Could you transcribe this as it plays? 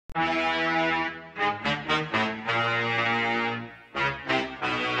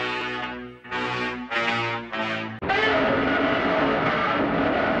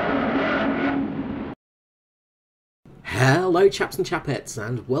Hello chaps and chapettes,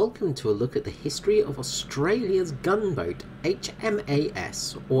 and welcome to a look at the history of Australia's gunboat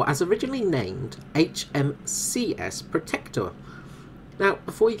HMAS, or as originally named, HMCS Protector. Now,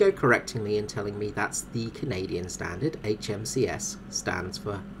 before you go correcting me and telling me that's the Canadian standard, HMCS stands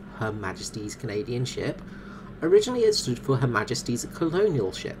for Her Majesty's Canadian Ship. Originally it stood for Her Majesty's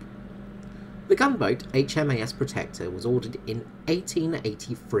Colonial Ship. The gunboat HMAS Protector was ordered in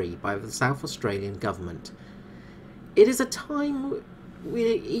 1883 by the South Australian government. It is a time where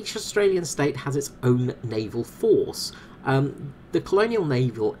each Australian state has its own naval force. The colonial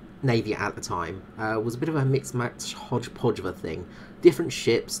navy at the time was a bit of a mixed-match hodgepodge of a thing. Different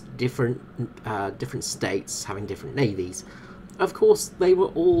ships, different states having different navies. Of course, they were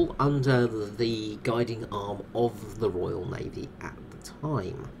all under the guiding arm of the Royal Navy at the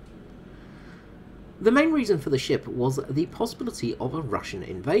time. The main reason for the ship was the possibility of a Russian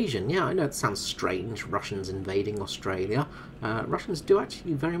invasion. Yeah, I know it sounds strange, Russians invading Australia. Russians do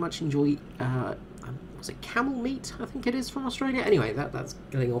actually very much enjoy, was it camel meat, I think it is, from Australia? Anyway, that's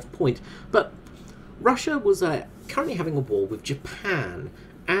getting off point. But Russia was currently having a war with Japan,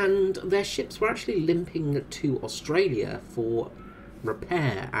 and their ships were actually limping to Australia for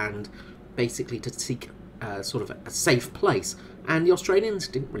repair and basically to seek sort of a safe place. And the Australians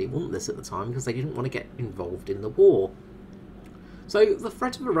didn't really want this at the time because they didn't want to get involved in the war. So the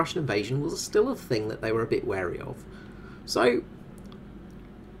threat of a Russian invasion was still a thing that they were a bit wary of. So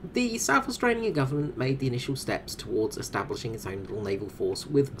the South Australian government made the initial steps towards establishing its own little naval force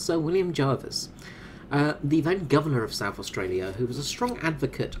with Sir William Jervis, the then Governor of South Australia, who was a strong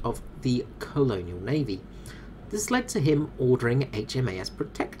advocate of the colonial navy. This led to him ordering HMAS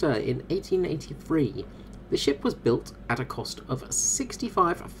Protector in 1883. The ship was built at a cost of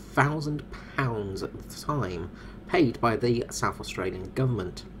 £65,000 at the time, paid by the South Australian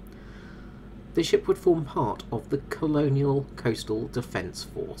government. The ship would form part of the Colonial Coastal Defence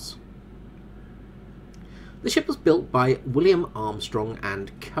Force. The ship was built by William Armstrong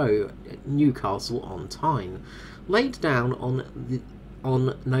and Co. at Newcastle on Tyne, laid down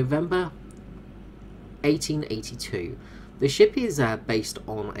on November 1882. The ship is based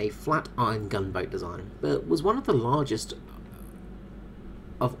on a flat iron gunboat design, but was one of the largest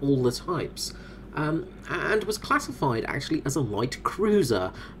of all the types, and was classified actually as a light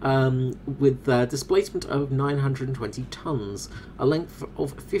cruiser, with a displacement of 920 tons, a length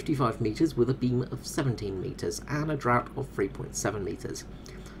of 55 metres with a beam of 17 metres, and a draught of 3.7 metres.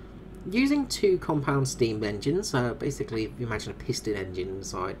 Using two compound steam engines, basically if you imagine a piston engine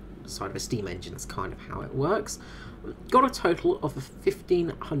inside of a steam engine, that's kind of how it works, got a total of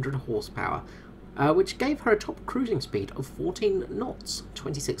 1500 horsepower, which gave her a top cruising speed of 14 knots,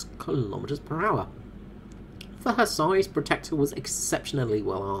 26 kilometers per hour. For her size, Protector was exceptionally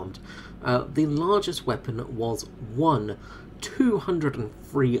well armed. The largest weapon was one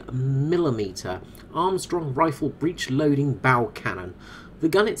 203mm Armstrong rifle breech-loading bow cannon, the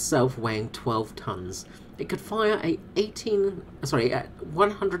gun itself weighing 12 tons. It could fire a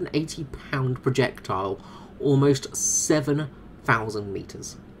 180-pound projectile almost 7,000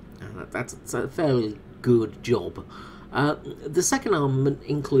 metres. That's a fairly good job. The second armament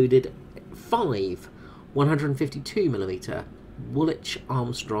included 5 152mm Woolwich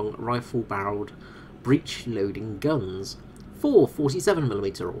Armstrong rifle-barreled breech-loading guns, 4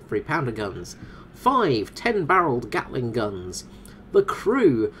 47mm or 3-pounder guns, 5 10-barreled Gatling guns. The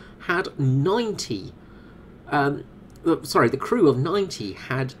crew had the crew of 90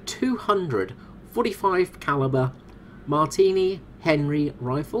 had 200 45 caliber Martini Henry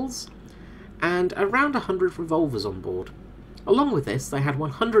rifles and around 100 revolvers on board. Along with this, they had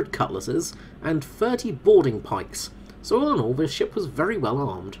 100 cutlasses and 30 boarding pikes, so all in all the ship was very well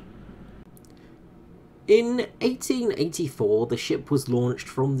armed. In 1884, the ship was launched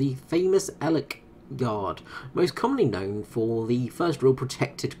from the famous Ellick Yard, most commonly known for the first real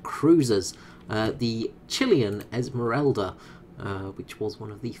protected cruisers, the Chilean Esmeralda, which was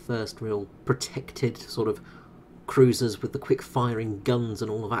one of the first real protected sort of cruisers with the quick-firing guns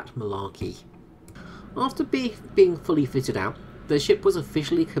and all of that malarkey. After being fully fitted out, the ship was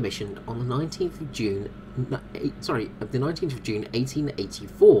officially commissioned on the 19th of June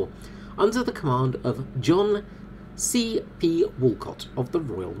 1884, under the command of John C. P. Walcott of the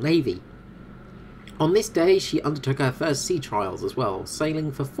Royal Navy. On this day, she undertook her first sea trials as well,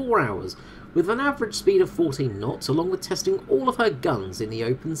 sailing for 4 hours with an average speed of 14 knots, along with testing all of her guns in the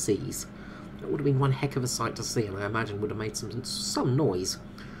open seas. It would have been one heck of a sight to see, and I imagine would have made some noise.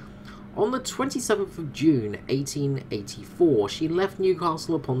 On the 27th of June 1884, she left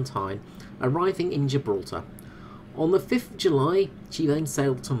Newcastle upon Tyne, arriving in Gibraltar. On the 5th of July, she then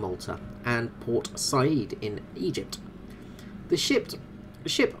sailed to Malta and Port Said in Egypt. The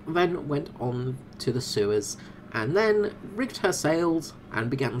ship then went on to the Suez and then rigged her sails and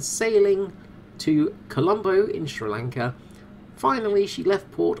began sailing to Colombo in Sri Lanka. Finally, she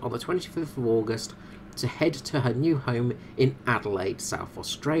left port on the 25th of August to head to her new home in Adelaide, South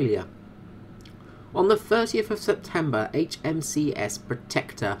Australia. On the 30th of September, HMCS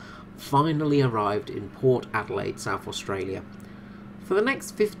Protector finally arrived in Port Adelaide, South Australia. For the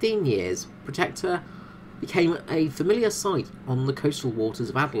next 15 years, Protector became a familiar sight on the coastal waters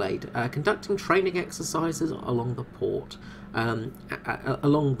of Adelaide, conducting training exercises along the ports and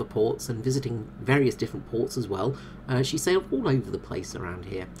visiting various different ports as well. She sailed all over the place around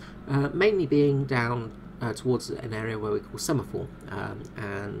here, mainly being down towards an area where we call Semaphore,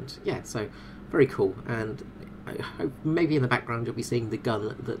 and yeah, so very cool. And I hope maybe in the background you'll be seeing the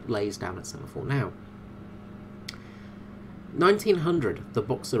gun that lays down at Semaphore now. 1900, the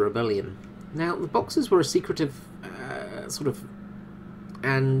Boxer Rebellion. Now, the Boxers were a secretive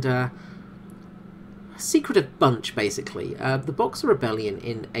secretive bunch, basically. The Boxer Rebellion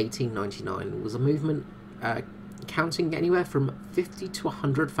in 1899 was a movement counting anywhere from 50 to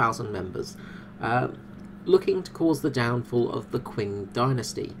 100,000 members, looking to cause the downfall of the Qing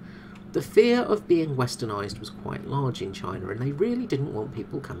dynasty. The fear of being westernized was quite large in China, and they really didn't want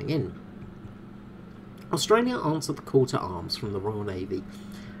people coming in. Australia answered the call to arms from the Royal Navy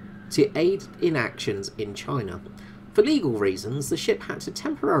to aid in actions in China. For legal reasons, the ship had to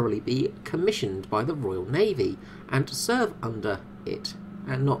temporarily be commissioned by the Royal Navy and to serve under it,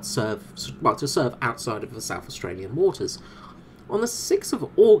 and not serve, well, to serve outside of the South Australian waters. On the 6th of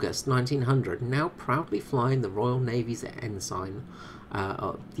August 1900, now proudly flying the Royal Navy's ensign,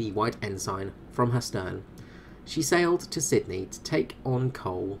 the white ensign, from her stern, she sailed to Sydney to take on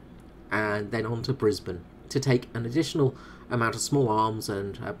coal and then on to Brisbane to take an additional amount of small arms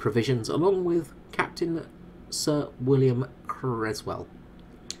and provisions, along with Captain Sir William Creswell.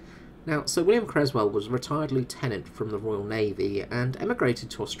 Now, Sir William Creswell was a retired lieutenant from the Royal Navy and emigrated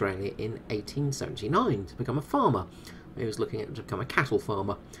to Australia in 1879 to become a farmer. He was looking to become a cattle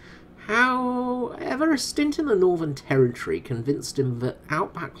farmer. However, a stint in the Northern Territory convinced him that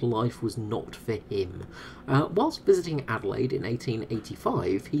outback life was not for him. Whilst visiting Adelaide in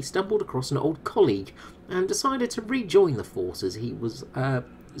 1885, he stumbled across an old colleague and decided to rejoin the forces. He was a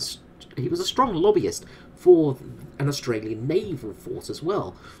strong lobbyist for an Australian naval force as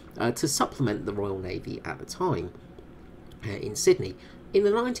well, to supplement the Royal Navy at the time in Sydney. In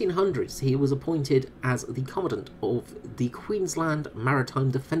the 1900s, he was appointed as the Commandant of the Queensland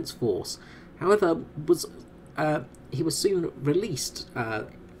Maritime Defence Force. However, he was soon released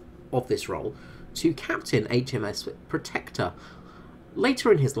of this role to captain HMS Protector.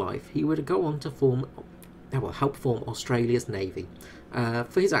 Later in his life, he would go on to help form Australia's Navy.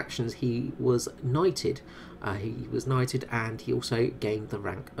 For his actions, he was knighted. And he also gained the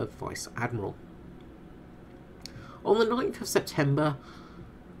rank of Vice Admiral. On the 9th of September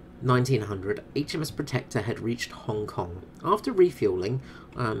 1900, HMS Protector had reached Hong Kong. After refuelling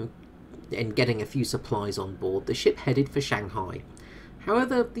and getting a few supplies on board, the ship headed for Shanghai.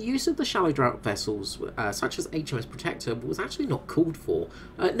 However, the use of the shallow draught vessels, such as HMS Protector, was actually not called for.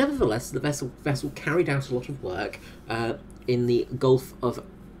 Nevertheless, the vessel carried out a lot of work in the Gulf of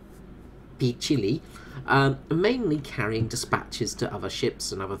Pichili, mainly carrying dispatches to other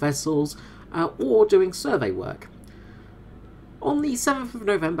ships and other vessels, or doing survey work. On the 7th of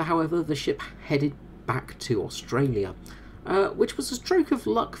November, however, the ship headed back to Australia, which was a stroke of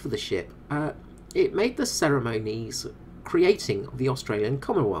luck for the ship. It made the ceremonies creating the Australian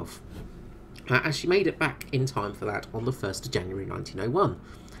Commonwealth, as she made it back in time for that on the 1st of January 1901.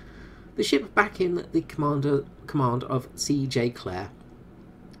 The ship, back in the command of C.J. Clare,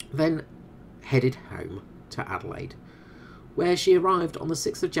 then headed home to Adelaide, where she arrived on the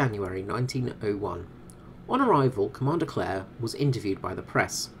 6th of January 1901. On arrival, Commander Clare was interviewed by the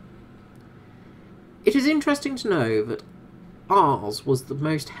press. "It is interesting to know that ours was the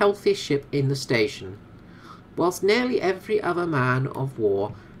most healthy ship in the station. Whilst nearly every other man of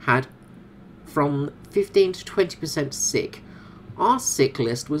war had from 15 to 20% sick, our sick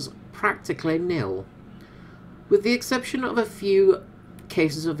list was practically nil, with the exception of a few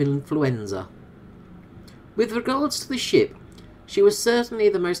cases of influenza. With regards to the ship, she was certainly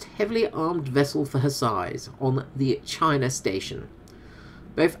the most heavily armed vessel for her size on the China station.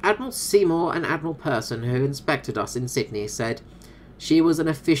 Both Admiral Seymour and Admiral Person, who inspected us in Sydney, said she was an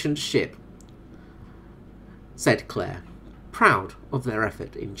efficient ship," said Clare, proud of their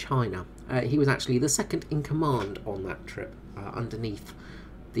effort in China. He was actually the second in command on that trip, underneath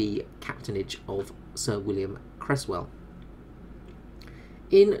the captainage of Sir William Creswell.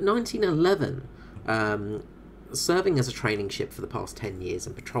 In 1911, serving as a training ship for the past 10 years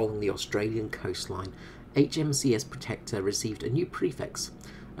and patrolling the Australian coastline, HMCS Protector received a new prefix.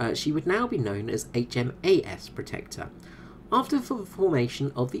 She would now be known as HMAS Protector, after the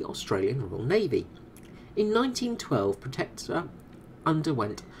formation of the Australian Royal Navy. In 1912, Protector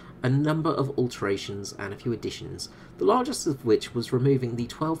underwent a number of alterations and a few additions, the largest of which was removing the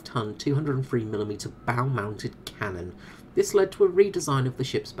 12-ton 203mm bow-mounted cannon. This led to a redesign of the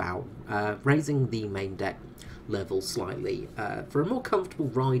ship's bow, raising the main deck level slightly for a more comfortable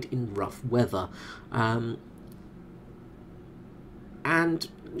ride in rough weather. And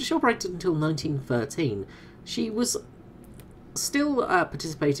she operated until 1913. She was still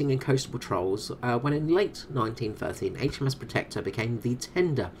participating in coastal patrols when in late 1913 HMS Protector became the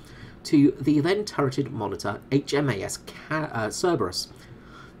tender to the then turreted monitor HMAS Cerberus.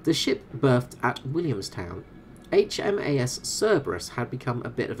 The ship berthed at Williamstown. HMAS Cerberus had become a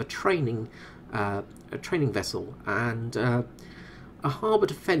bit of a training vessel and a harbour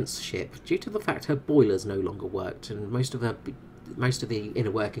defence ship due to the fact her boilers no longer worked and most of the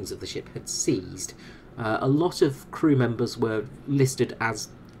inner workings of the ship had seized. A lot of crew members were listed as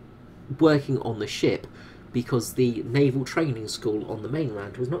working on the ship because the naval training school on the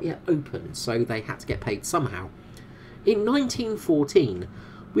mainland was not yet open, so they had to get paid somehow. In 1914,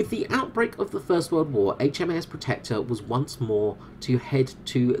 with the outbreak of the First World War, HMAS Protector was once more to head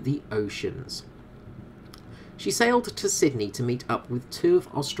to the oceans. She sailed to Sydney to meet up with two of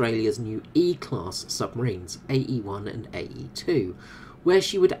Australia's new E-class submarines, AE-1 and AE-2, where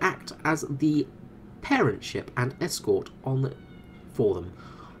she would act as the parent ship and escort for them.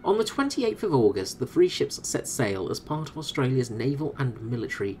 On the 28th of August, the three ships set sail as part of Australia's naval and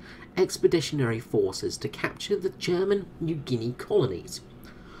military expeditionary forces to capture the German New Guinea colonies.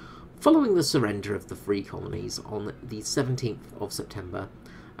 Following the surrender of the three colonies on the 17th of September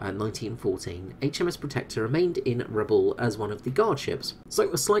 1914, HMS Protector remained in Rabaul as one of the guard ships.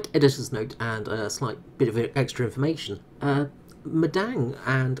 So a slight editor's note and a slight bit of extra information. Madang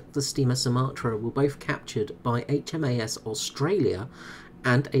and the steamer Sumatra were both captured by HMAS Australia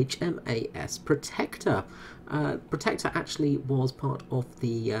and HMAS Protector. Protector actually was part of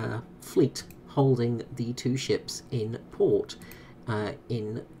the fleet holding the two ships in port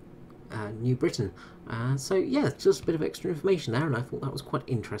in New Britain. So yeah, just a bit of extra information there, and I thought that was quite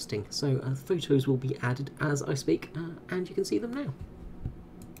interesting. So photos will be added as I speak, and you can see them now.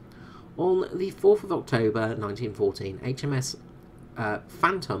 On the 4th of October 1914, HMS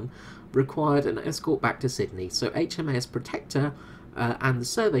Phantom required an escort back to Sydney, so HMAS Protector and the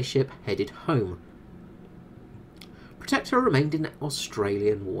survey ship headed home. Protector remained in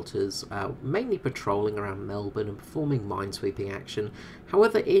Australian waters, mainly patrolling around Melbourne and performing minesweeping action.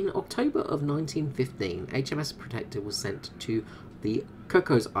 However, in October of 1915, HMS Protector was sent to the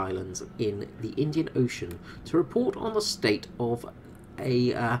Cocos Islands in the Indian Ocean to report on the state of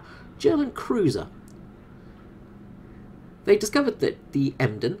a German cruiser. They discovered that the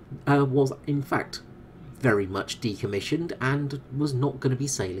Emden was in fact very much decommissioned and was not going to be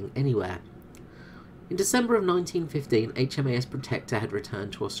sailing anywhere. In December of 1915, HMAS Protector had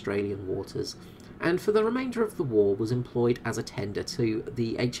returned to Australian waters, and for the remainder of the war was employed as a tender to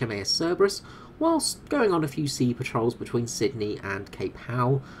the HMAS Cerberus, whilst going on a few sea patrols between Sydney and Cape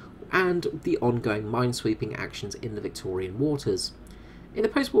Howe, and the ongoing minesweeping actions in the Victorian waters. In the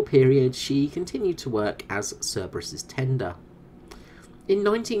post-war period, she continued to work as Cerberus's tender. In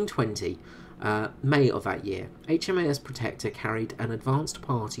 1920, May of that year, HMAS Protector carried an advanced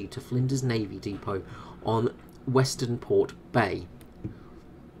party to Flinders Navy Depot on Western Port Bay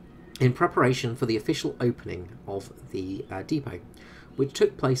in preparation for the official opening of the depot, which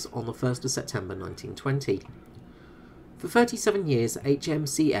took place on the 1st of September 1920. For 37 years,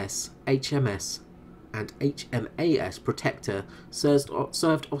 HMCS, HMS and HMAS Protector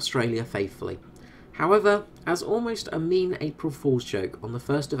served Australia faithfully. However, as almost a mean April Fool's joke, on the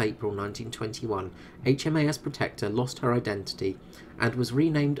 1st of April 1921, HMAS Protector lost her identity and was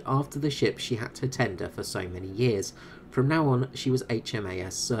renamed after the ship she had to tender for so many years. From now on, she was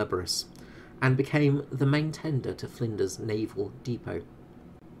HMAS Cerberus, and became the main tender to Flinders Naval Depot,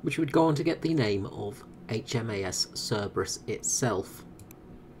 which would go on to get the name of HMAS Cerberus itself.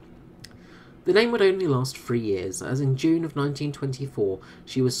 The name would only last 3 years, as in June of 1924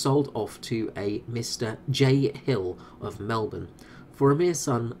 she was sold off to a Mr. J. Hill of Melbourne for a mere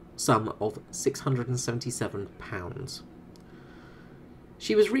sum of £677.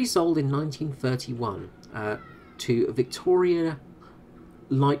 She was resold in 1931 to Victoria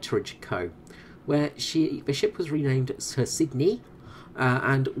Lightridge Co., where the ship was renamed Sir Sydney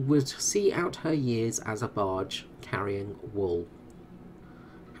and would see out her years as a barge carrying wool.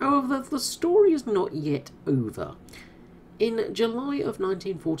 However, the story is not yet over. In July of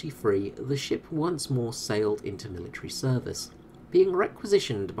 1943, the ship once more sailed into military service, being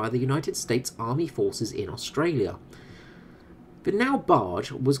requisitioned by the United States Army Forces in Australia. The now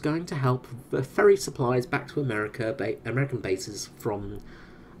barge was going to help ferry supplies back to American bases from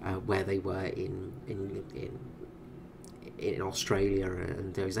where they were in Australia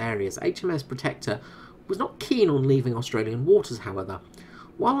and those areas. HMS Protector was not keen on leaving Australian waters, however.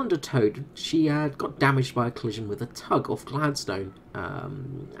 While under towed, she got damaged by a collision with a tug off Gladstone,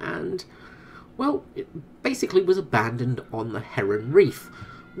 and, well, it basically was abandoned on the Heron Reef,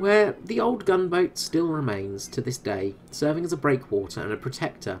 where the old gunboat still remains to this day, serving as a breakwater and a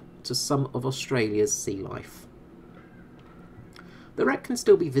protector to some of Australia's sea life. The wreck can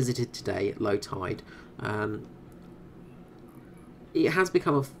still be visited today at low tide. It has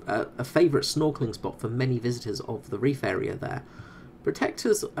become a favourite snorkelling spot for many visitors of the reef area there.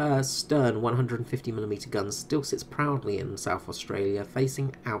 Protector's stern 150mm gun still sits proudly in South Australia,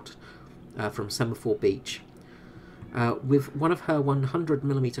 facing out from Semaphore Beach, with one of her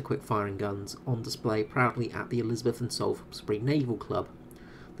 100mm quick-firing guns on display proudly at the Elizabeth and Salisbury Naval Club.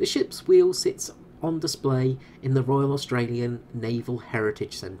 The ship's wheel sits on display in the Royal Australian Naval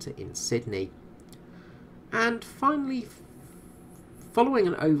Heritage Centre in Sydney. And finally, following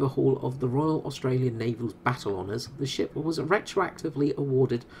an overhaul of the Royal Australian Naval's battle honours, the ship was retroactively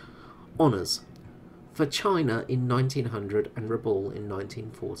awarded honours for China in 1900 and Rabaul in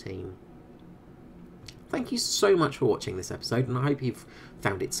 1914. Thank you so much for watching this episode, and I hope you've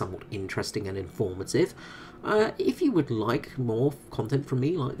found it somewhat interesting and informative. If you would like more content from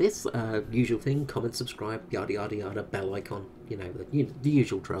me like this, usual thing, comment, subscribe, yada yada yada, bell icon, you know, the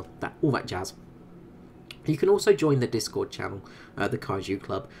usual drill, all that jazz. You can also join the Discord channel, the Kaiju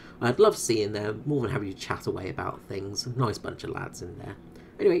Club. I'd love to see you in there, more than happy to chat away about things. Nice bunch of lads in there.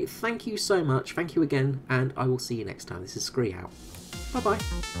 Anyway, thank you so much, thank you again, and I will see you next time. This is Scree out. Bye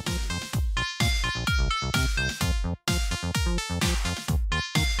bye.